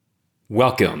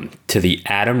Welcome to the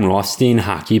Adam Rothstein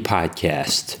Hockey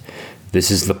Podcast. This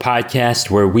is the podcast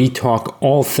where we talk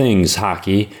all things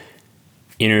hockey,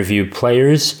 interview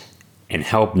players, and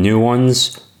help new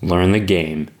ones learn the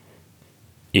game.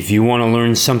 If you want to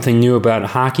learn something new about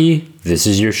hockey, this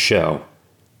is your show.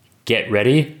 Get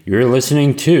ready, you're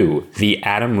listening to the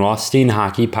Adam Rothstein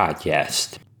Hockey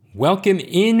Podcast. Welcome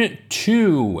in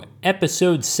to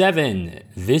episode 7.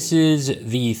 This is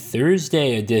the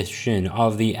Thursday edition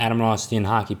of the Adam Rothstein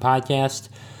Hockey Podcast.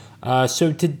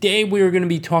 So today we are going to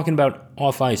be talking about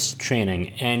off-ice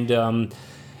training. And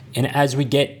as we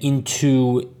get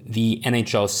into the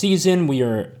NHL season, we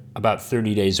are about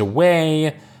 30 days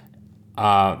away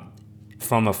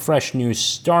from a fresh new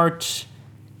start.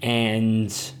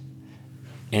 And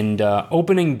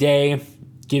opening day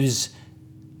gives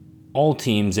all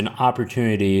teams an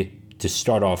opportunity to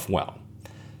start off well.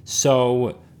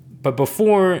 But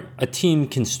before a team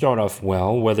can start off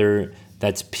well, whether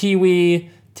that's Pee Wee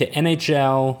to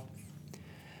NHL,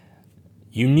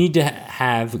 you need to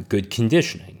have good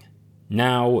conditioning.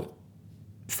 Now,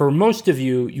 for most of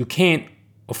you, you can't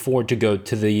afford to go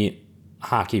to the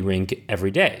hockey rink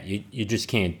every day. You just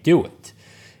can't do it,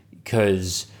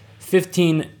 because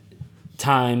 15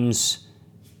 times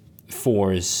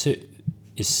 4 is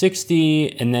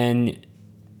 60, and then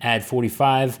add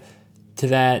 45 to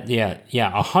that. Yeah,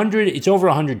 100. It's over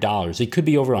 $100. It could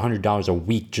be over $100 a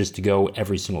week just to go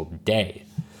every single day.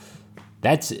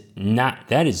 That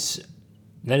is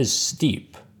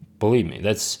steep. Believe me,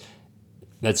 that's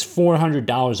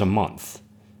 $400 a month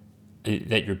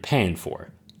that you're paying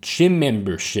for. Gym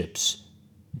memberships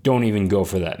don't even go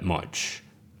for that much.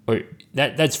 Or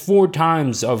that's 4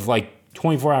 times of like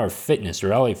 24-hour fitness or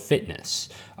LA Fitness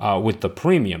with the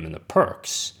premium and the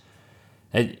perks.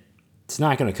 It's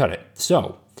not going to cut it.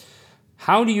 So,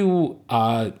 how do you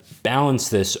balance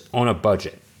this on a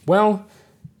budget? Well,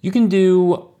 you can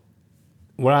do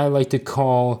what I like to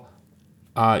call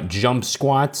jump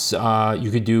squats. You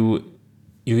could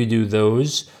do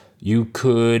those. You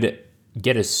could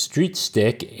get a street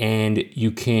stick and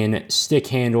you can stick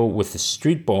handle with the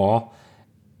street ball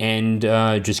and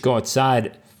just go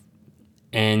outside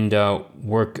and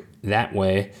work that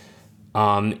way.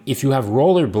 If you have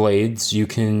rollerblades, you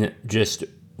can just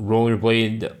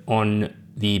rollerblade on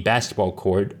the basketball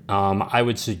court. I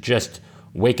would suggest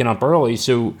waking up early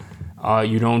so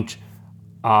you don't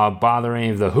bother any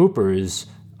of the hoopers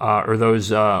or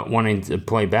those wanting to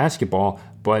play basketball.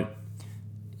 But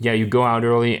yeah, you go out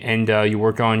early and you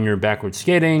work on your backward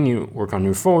skating, you work on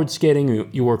your forward skating,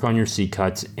 you work on your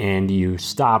C-cuts, and you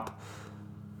stop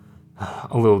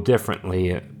a little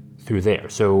differently through there.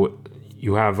 So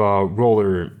you have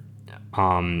roller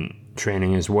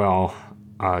training as well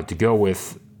to go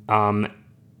with.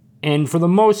 And for the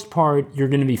most part, you're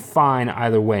going to be fine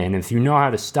either way. And if you know how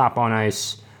to stop on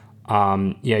ice,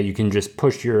 you can just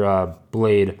push your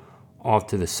blade off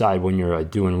to the side when you're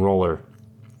doing roller.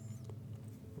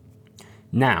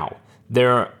 Now,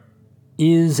 there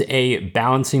is a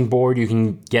balancing board. You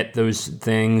can get those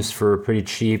things for pretty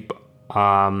cheap.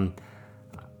 I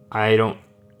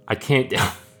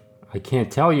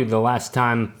can't tell you the last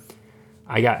time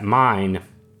I got mine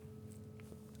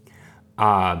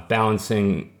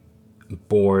balancing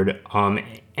board, and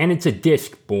it's a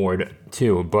disc board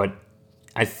too, but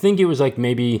I think it was like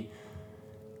maybe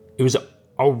it was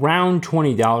around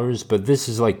 $20, but this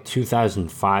is like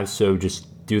 2005, so just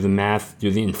do the math,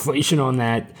 do the inflation on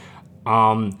that.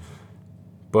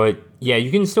 But yeah,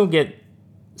 you can still get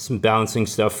some balancing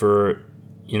stuff for,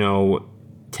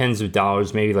 tens of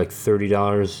dollars, maybe like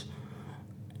 $30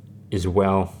 as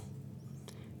well.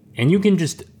 And you can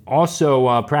just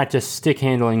also practice stick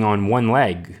handling on one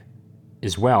leg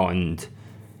as well, and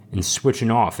switching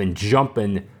off and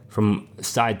jumping from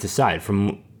side to side,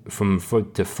 from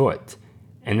foot to foot.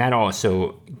 And that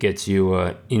also gets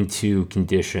you into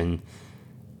condition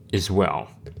as well.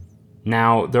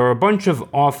 Now, there are a bunch of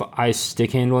off-ice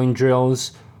stick handling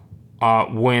drills.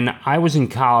 When I was in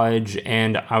college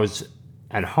and I was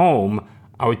at home,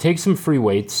 I would take some free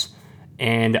weights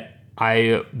and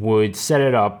I would set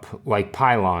it up like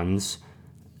pylons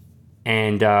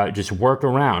and just work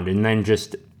around, and then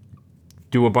just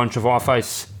do a bunch of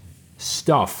off-ice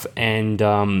stuff and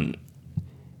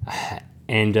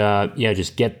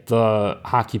just get the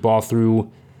hockey ball through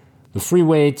the free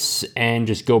weights and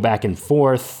just go back and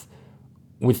forth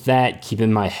with that,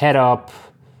 keeping my head up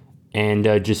and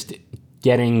just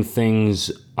getting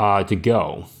things to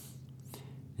go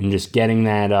and just getting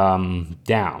that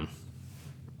down.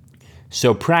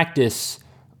 So practice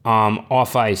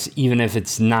off ice, even if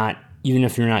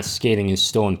you're not skating, is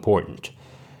still important.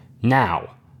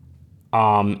 Now,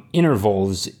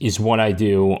 Intervals is what I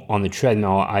do on the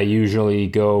treadmill. I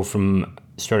usually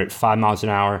start at 5 miles an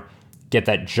hour, get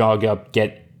that jog up,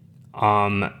 get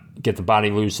the body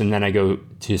loose, and then I go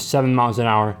to 7 miles an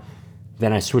hour.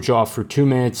 Then I switch off for 2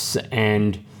 minutes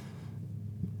and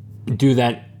do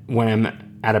that when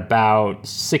I'm at about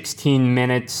 16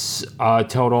 minutes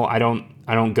total. I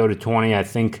don't go to 20. I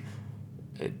think,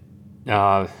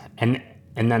 and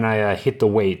then I hit the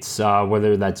weights,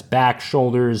 whether that's back,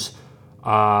 shoulders,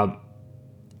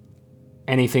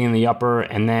 anything in the upper,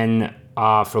 and then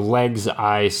for legs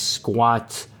I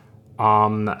squat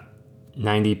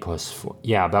 90 plus 4,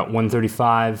 about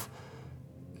 135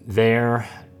 there,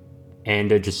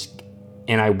 and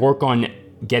I work on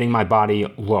getting my body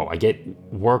low.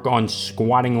 Work on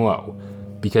squatting low,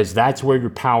 because that's where your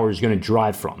power is going to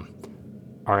drive from.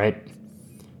 All right.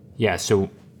 Yeah. So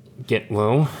get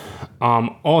low.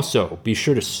 Also, be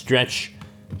sure to stretch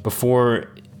before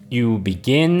you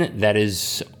begin. That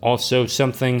is also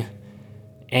something.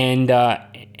 And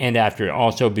after.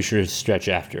 Also, be sure to stretch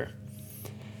after.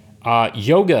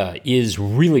 Yoga is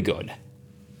really good.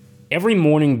 Every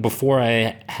morning before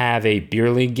I have a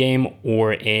beer league game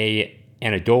or an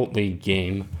adult league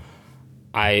game,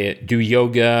 I do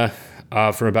yoga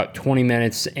for about 20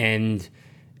 minutes, and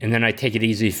then I take it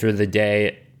easy for the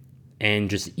day and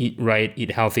just eat right,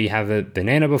 eat healthy, have a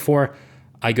banana before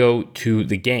I go to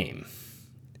the game.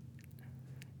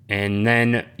 And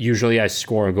then usually I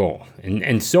score a goal.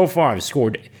 And so far I've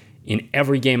scored in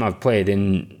every game I've played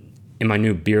in my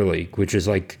new beer league, which is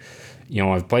like,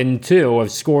 I've played in 2.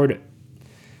 I've scored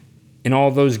in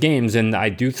all those games, and I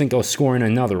do think I'll score in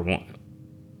another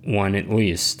one at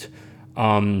least.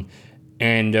 And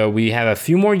we have a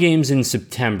few more games in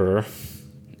September,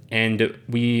 and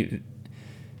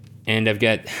I've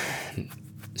got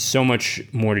so much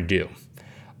more to do.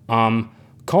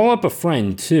 Call up a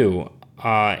friend too,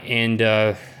 and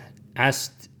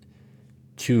ask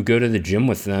to go to the gym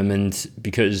with them, and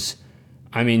because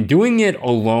doing it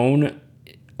alone,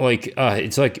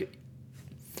 it's like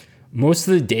most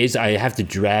of the days I have to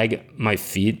drag my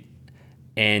feet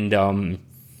and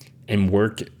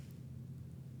work,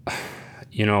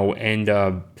 and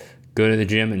go to the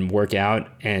gym and work out,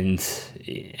 and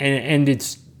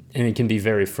it can be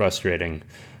very frustrating.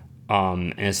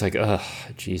 And it's like,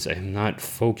 geez, I'm not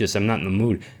focused. I'm not in the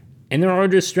mood. And there are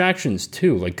distractions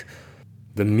too. Like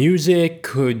the music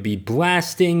could be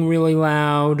blasting really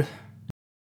loud.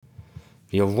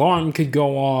 The alarm could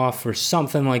go off or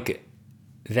something like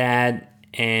that.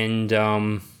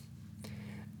 And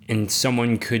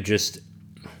someone could just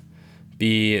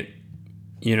be,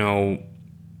 yell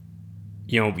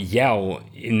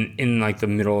in like the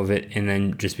middle of it, and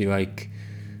then just be like,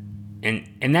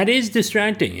 and that is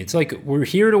distracting. It's like, we're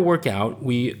here to work out.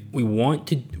 We want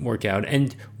to work out,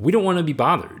 and we don't want to be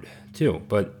bothered too.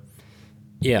 But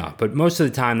most of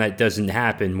the time that doesn't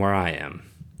happen where I am.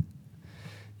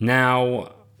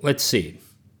 Now, let's see.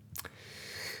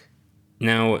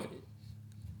 Now,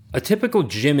 a typical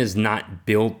gym is not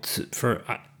built for,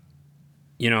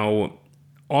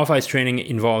 off-ice training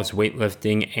involves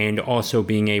weightlifting and also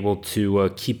being able to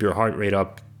keep your heart rate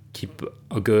up, keep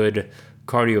a good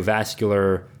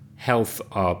cardiovascular health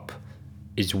up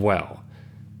as well.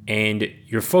 And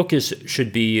your focus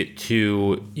should be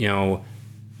to,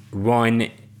 run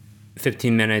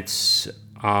 15 minutes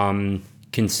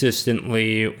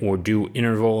consistently, or do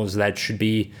intervals. That should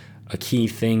be a key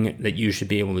thing that you should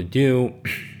be able to do.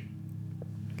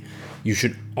 You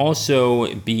should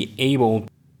also be able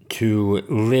to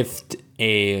lift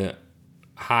a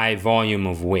high volume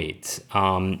of weight,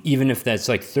 even if that's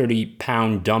like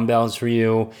 30-pound dumbbells for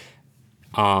you.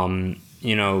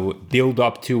 Build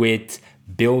up to it,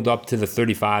 build up to the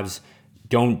 35s.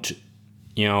 Don't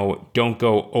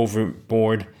go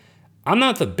overboard. I'm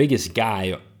not the biggest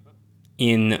guy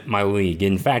in my league.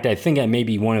 In fact, I think I may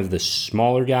be one of the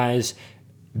smaller guys,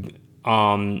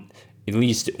 at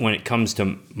least when it comes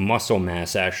to muscle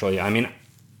mass, actually. I'm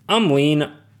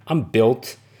lean, I'm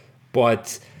built,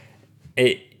 but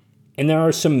and there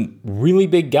are some really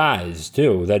big guys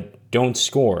too that don't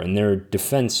score, and they're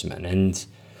defensemen,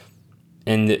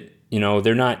 and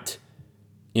they're not.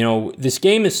 This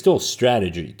game is still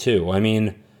strategy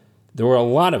too. There were a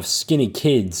lot of skinny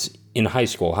kids in high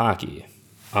school hockey,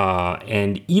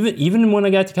 and even when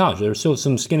I got to college, there were still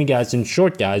some skinny guys and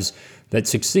short guys that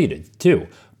succeeded too.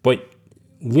 But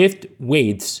lift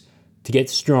weights to get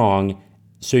strong,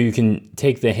 so you can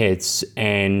take the hits,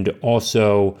 and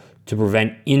also to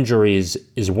prevent injuries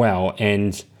as well,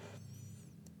 and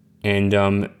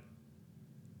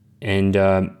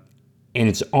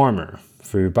it's armor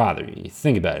for your body.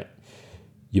 Think about it.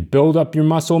 you build up your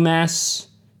muscle mass,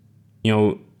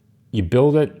 you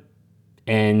build it,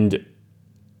 and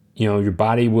your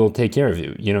body will take care of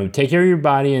you. Take care of your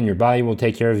body, and your body will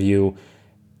take care of you.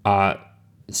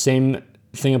 Same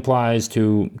thing applies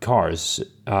to cars.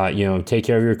 Take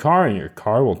care of your car, and your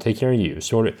car will take care of you.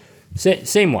 Sort of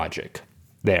same logic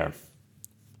there.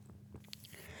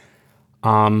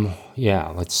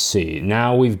 Let's see.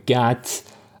 Now we've got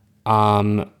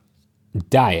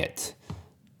diet.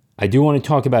 I do want to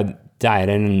talk about diet,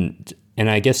 and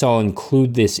I guess I'll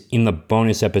include this in the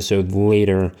bonus episode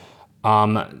later.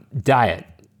 Diet.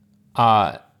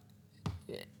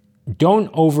 Don't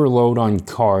overload on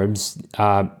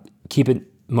carbs. Keep it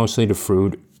mostly to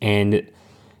fruit and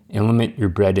limit your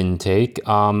bread intake.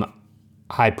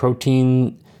 High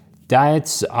protein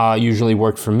diets usually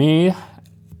work for me.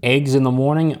 Eggs in the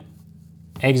morning,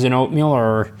 eggs and oatmeal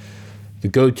are the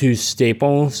go-to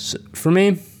staples for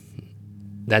me.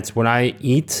 That's what I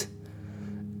eat.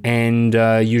 And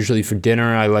usually for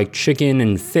dinner, I like chicken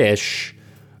and fish.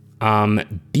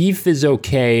 Beef is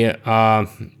okay.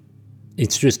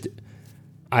 It's just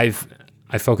I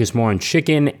focus more on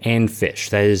chicken and fish.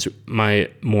 That is my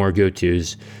more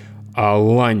go-tos.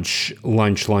 Lunch.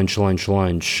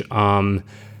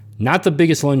 Not the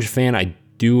biggest lunch fan. I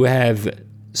do have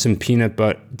some peanut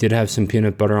butter. Did have some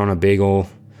peanut butter on a bagel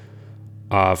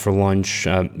for lunch.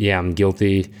 I'm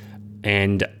guilty.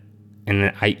 And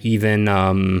I even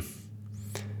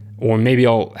or maybe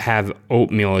I'll have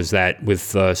oatmeal as that with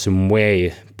some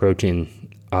whey protein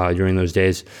during those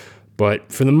days.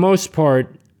 But for the most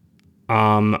part,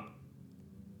 my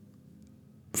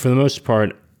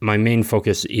main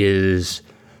focus is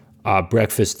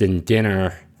breakfast and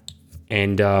dinner.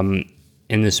 And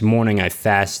this morning I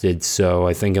fasted, so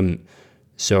I think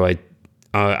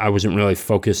I wasn't really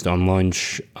focused on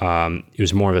lunch. It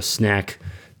was more of a snack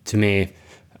to me.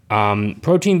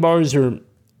 Protein bars are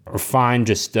fine.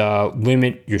 Just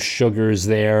limit your sugars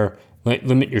there.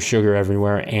 Limit your sugar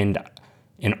everywhere. And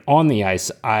on the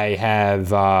ice, I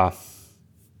have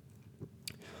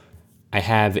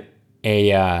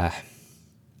a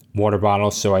water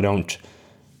bottle, so I don't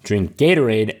drink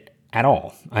Gatorade at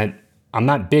all. I'm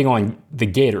not big on the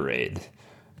Gatorade.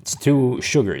 It's too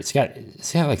sugary. It's got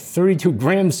like 32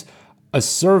 grams a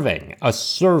serving,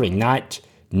 not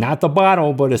the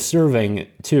bottle, but a serving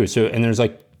too. So, and there's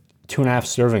like 2.5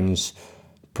 servings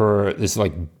per this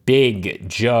like big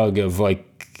jug of like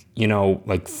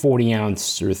 40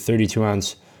 ounce or 32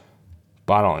 ounce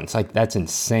bottle. And it's like, that's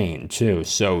insane too.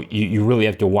 So you really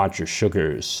have to watch your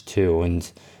sugars too.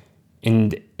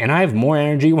 And I have more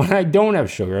energy when I don't have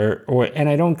sugar and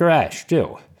I don't crash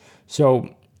too.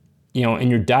 So, and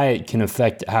your diet can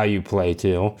affect how you play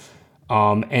too.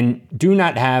 And do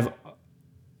not have,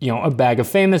 a bag of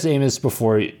Famous Amos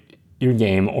before your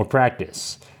game or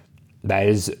practice.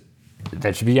 That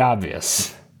should be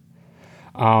obvious.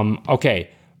 Okay.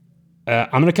 I'm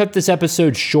going to cut this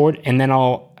episode short, and then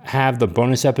I'll have the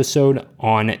bonus episode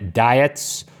on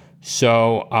diets.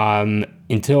 So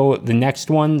until the next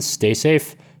one, stay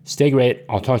safe, stay great.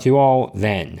 I'll talk to you all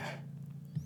then.